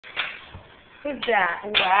Who's that?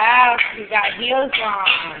 Wow, she got heels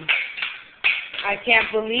on. I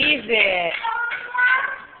can't believe it.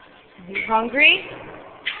 You hungry?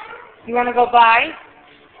 You want to go buy?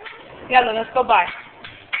 Yeah, let's go buy.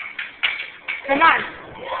 Come on.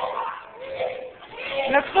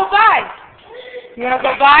 Let's go buy. You want to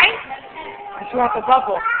go buy? Or she wants a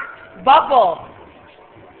bubble. Bubble.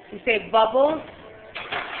 You say bubbles.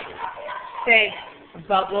 Say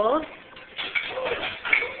bubbles.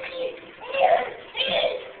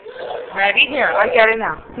 Ready? Here, I get it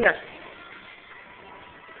now. Here.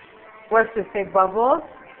 What's this? Say bubbles.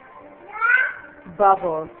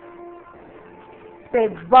 Bubbles. Say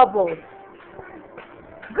bubbles.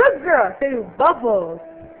 Good girl. Say bubbles.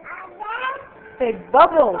 Say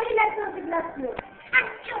bubbles.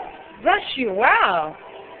 Bless you. Wow.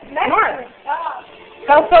 Smart.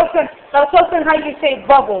 Tell Sosan how you say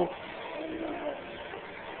bubbles.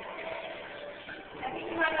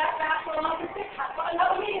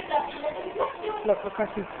 Look how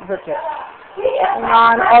she broke it.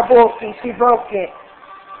 She broke it.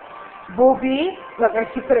 Boobe, look, and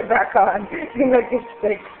she put it back on. Look, it's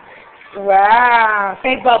thick. Wow.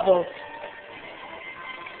 Say bubbles.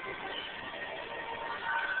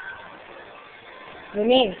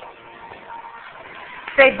 Denise.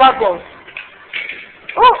 Say bubbles.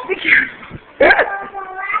 Oh, be careful.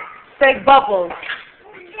 Say bubbles.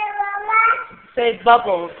 Say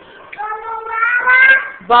bubbles.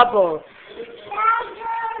 Bubbles.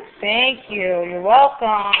 Thank you. You're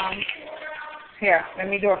welcome. Here, let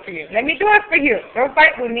me do it for you. Let me do it for you. Don't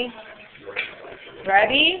fight with me.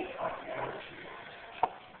 Ready?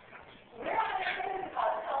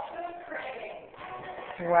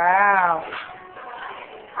 Wow.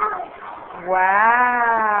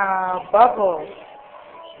 Wow. Bubbles.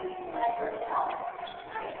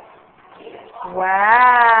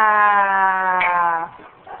 Wow.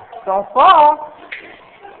 Don't fall.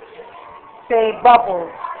 Say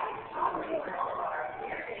bubbles.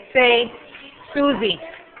 Say Susie.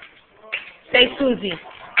 Say Susie.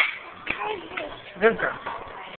 Good girl.